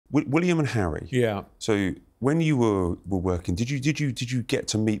William and Harry. Yeah. So when you were working, did you get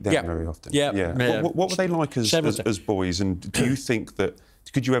to meet them very often? Yeah. Yeah. What were they like as boys? And do you think that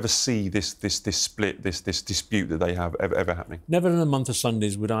could you ever see this split, this dispute that they have ever happening? Never in a month of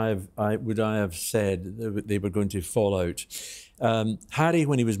Sundays would I have said that they were going to fall out. Harry,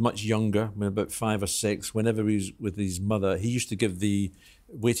 when he was much younger, when about 5 or 6, whenever he was with his mother, he used to give the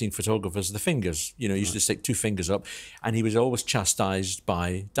waiting photographers the fingers. You know, he used to stick 2 fingers up, and he was always chastised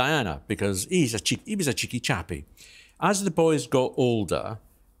by Diana because he was a cheeky chappy. As the boys got older,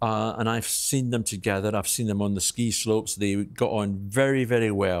 and I've seen them together, I've seen them on the ski slopes, they got on very,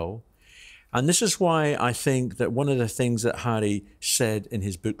 very well. And this is why I think that one of the things that Harry said in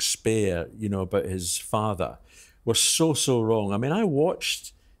his book Spare, you know, about his father, was so wrong. I mean, I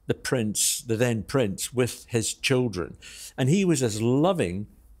watched the then prince, with his children, and he was as loving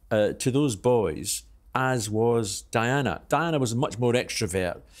to those boys as was Diana. Diana was much more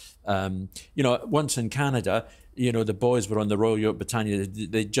extrovert. You know, once in Canada, you know, the boys were on the Royal Yacht Britannia.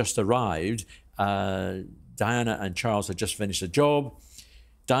 They just arrived. Diana and Charles had just finished a job.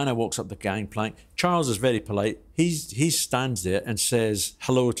 Diana walks up the gangplank. Charles is very polite. He stands there and says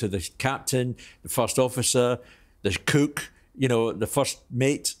hello to the captain, the first officer, the cook, you know, the first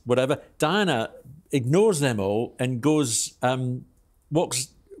mate, whatever. Diana ignores them all and goes,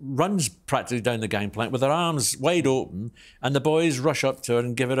 runs practically down the gangplank with her arms wide open, and the boys rush up to her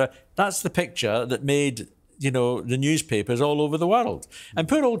and give her a... That's the picture that made, you know, the newspapers all over the world. And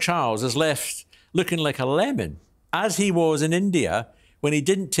poor old Charles is left looking like a lemon, as he was in India when he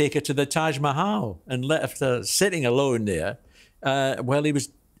didn't take her to the Taj Mahal and left her sitting alone there while he was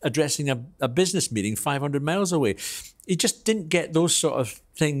addressing a business meeting 500 miles away. He just didn't get those sort of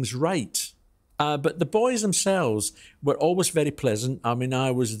things right. But the boys themselves were always very pleasant. I mean, I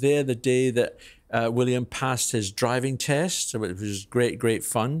was there the day that William passed his driving test, which was great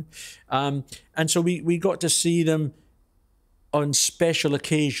fun. And so we got to see them on special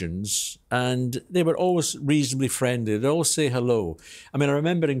occasions, and they were always reasonably friendly. They'd all say hello. I mean, I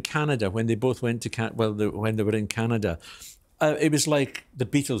remember in Canada when they both went to when they were in Canada, it was like the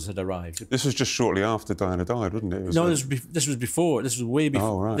Beatles had arrived. This was just shortly after Diana died, wasn't it? No, this was before. This was way before.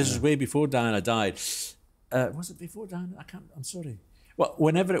 Oh, right, this was way before Diana died. Was it before Diana? I'm sorry. Well,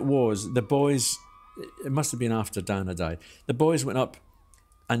 whenever it was, the boys. It must have been after Diana died. The boys went up,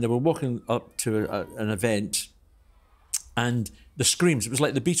 and they were walking up to an event, and the screams. It was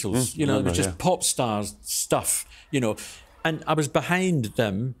like the Beatles. You know, it was just pop stars stuff. You know, and I was behind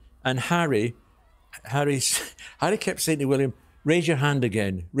them, and Harry kept saying to William, raise your hand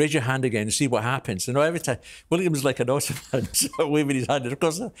again and see what happens. And every time, William was like an Ottoman, waving his hand. And of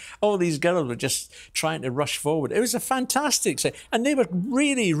course, all these girls were just trying to rush forward. It was a fantastic set. And they were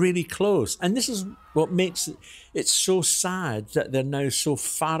really close. And this is what makes it so sad that they're now so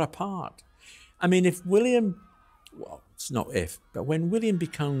far apart. I mean, if William, well, it's not if, but when William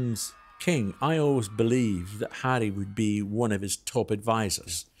becomes king, I always believed that Harry would be one of his top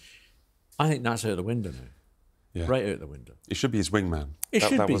advisors. I think that's out the window now. Yeah. Right out the window. It should be his wingman. It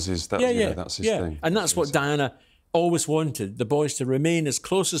should be. Was his, that's his thing. And that's what Diana always wanted, the boys to remain as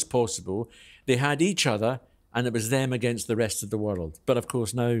close as possible. They had each other, and it was them against the rest of the world. But of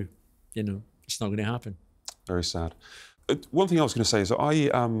course now, you know, it's not going to happen. Very sad. One thing I was going to say is that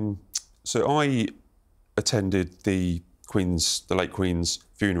I attended the late Queen's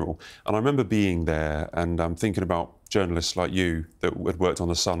funeral, and I remember being there and thinking about journalists like you that had worked on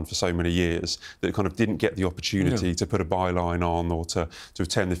The Sun for so many years that kind of didn't get the opportunity to put a byline on or to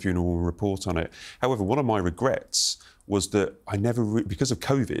attend the funeral and report on it. However, one of my regrets was that I never, because of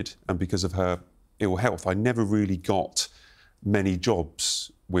COVID and because of her ill health, I never really got many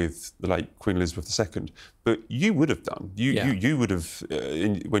jobs with the late Queen Elizabeth II. But you would have done. You would have,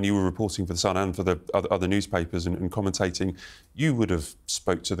 when you were reporting for The Sun and for the other newspapers and commentating, you would have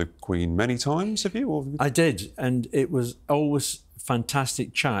spoke to the Queen many times, have you? Or... I did, and it was always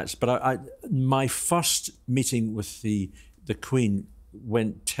fantastic chats. But my first meeting with the Queen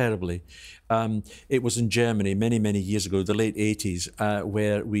went terribly. It was in Germany many years ago, the late 80s,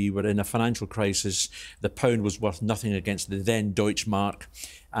 where we were in a financial crisis. The pound was worth nothing against the then Deutschmark,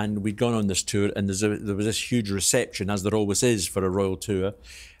 and we'd gone on this tour, and there was this huge reception, as there always is for a royal tour.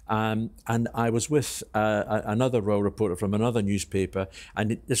 And I was with another royal reporter from another newspaper,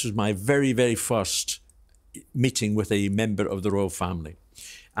 and this was my very first meeting with a member of the royal family.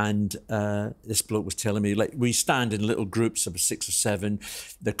 And this bloke was telling me, like, we stand in little groups of 6 or 7.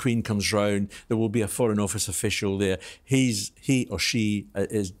 The Queen comes round. There will be a Foreign Office official there. He or she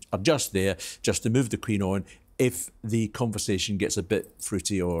are just there just to move the Queen on. if the conversation gets a bit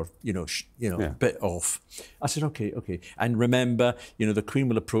fruity or, a bit off. I said, okay. And remember, the Queen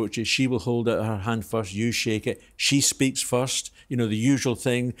will approach you. She will hold out her hand first. You shake it. She speaks first. The usual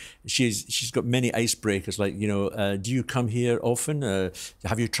thing. She's got many icebreakers like, do you come here often?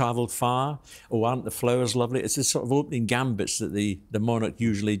 Have you travelled far? Oh, aren't the flowers lovely? It's this sort of opening gambits that the monarch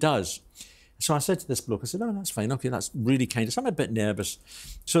usually does. So I said to this bloke, I said, oh, that's fine. Okay, that's really kind. So I'm a bit nervous.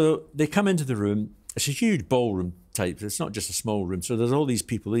 So they come into the room. It's a huge ballroom type. It's not just a small room. So there's all these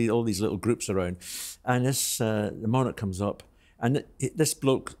people, all these little groups around. And the monarch comes up. And this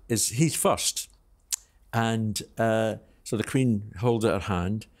bloke, he's first. And so the Queen holds out her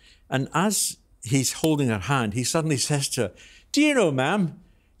hand. And as he's holding her hand, he suddenly says to her, do you know, ma'am,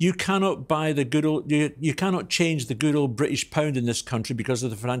 you cannot buy the good old, you cannot change the good old British pound in this country because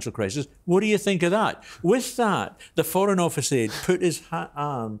of the financial crisis. What do you think of that? With that, the Foreign Office aide put his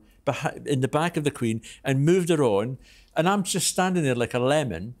arm in the back of the Queen and moved her on. And I'm just standing there like a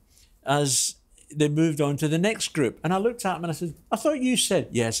lemon as they moved on to the next group. And I looked at him and I said, I thought you said,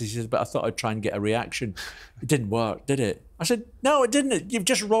 yes, he said, but I thought I'd try and get a reaction. It didn't work, did it? I said, no, it didn't. You've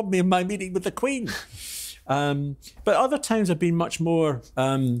just robbed me of my meeting with the Queen. But other times have been much more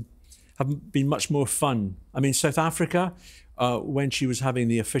fun. I mean, South Africa, when she was having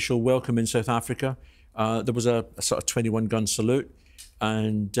the official welcome in South Africa, there was a sort of 21-gun salute.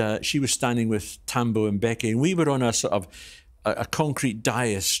 And she was standing with Tambo and Becky, and we were on a sort of a concrete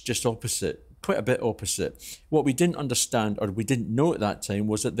dais just opposite, quite a bit opposite. What we didn't understand, or we didn't know at that time,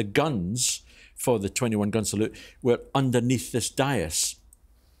 was that the guns for the 21-gun salute were underneath this dais.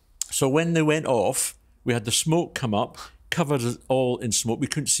 So when they went off, we had the smoke come up, covered us all in smoke. We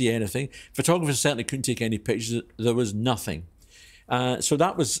couldn't see anything. Photographers certainly couldn't take any pictures. There was nothing. So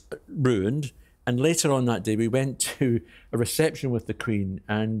that was ruined. And later on that day, we went to a reception with the Queen,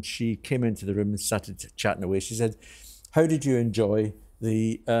 and she came into the room and started chatting away. She said, how did you enjoy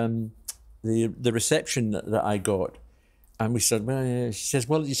the reception that I got? And we said, well, she says,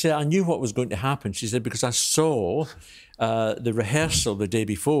 well, you see, I knew what was going to happen. She said, because I saw the rehearsal the day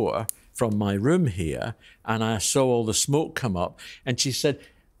before from my room here, and I saw all the smoke come up. And she said,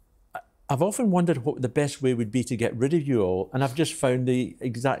 I've often wondered what the best way would be to get rid of you all, and I've just found the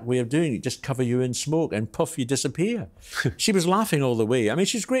exact way of doing it. Just cover you in smoke and puff, you disappear. She was laughing all the way. I mean,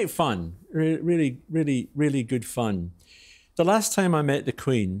 she's great fun, really, really, really good fun. The last time I met the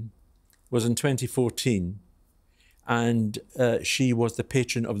Queen was in 2014, and she was the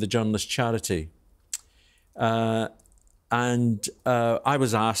patron of the journalist charity. And I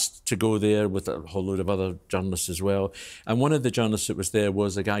was asked to go there with a whole load of other journalists as well. And one of the journalists that was there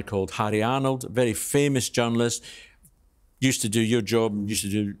was a guy called Harry Arnold, a very famous journalist, used to do your job, used to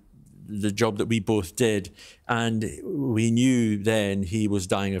do the job that we both did. And we knew then he was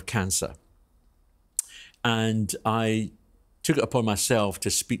dying of cancer. And I took it upon myself to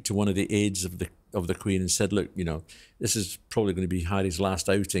speak to one of the aides of the Queen and said, look, this is probably going to be Harry's last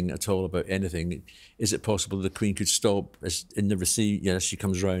outing at all about anything. Is it possible the Queen could stop in the receive, as she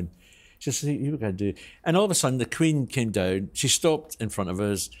comes round? She said, what can I do? And all of a sudden, the Queen came down. She stopped in front of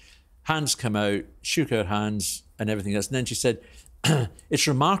us, hands come out, shook our hands and everything else. And then she said, it's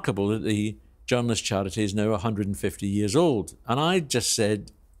remarkable that the journalist charity is now 150 years old. And I just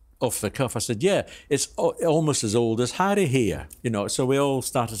said, off the cuff, I said, yeah, it's almost as old as Harry here. So we all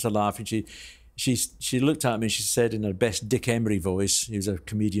started to laugh, and she looked at me and she said in her best Dick Emery voice, he was a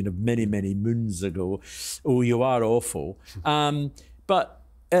comedian of many, many moons ago, oh, you are awful. But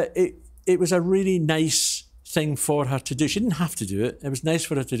it was a really nice thing for her to do. She didn't have to do it. It was nice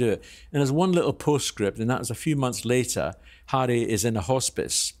for her to do it. And there's one little postscript, and that was a few months later. Harry is in a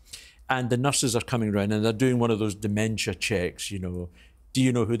hospice, and the nurses are coming around, and they're doing one of those dementia checks, Do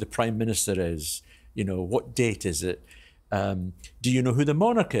you know who the Prime Minister is? What date is it? Do you know who the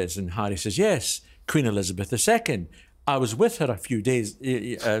monarch is? And Harry says, yes, Queen Elizabeth II. I was with her a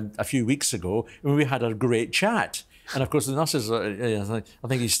few weeks ago, and we had a great chat. And of course, the nurses are, I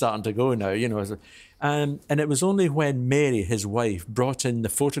think he's starting to go now, And it was only when Mary, his wife, brought in the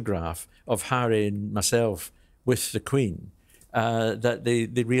photograph of Harry and myself with the Queen that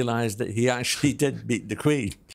they realised that he actually did meet the Queen.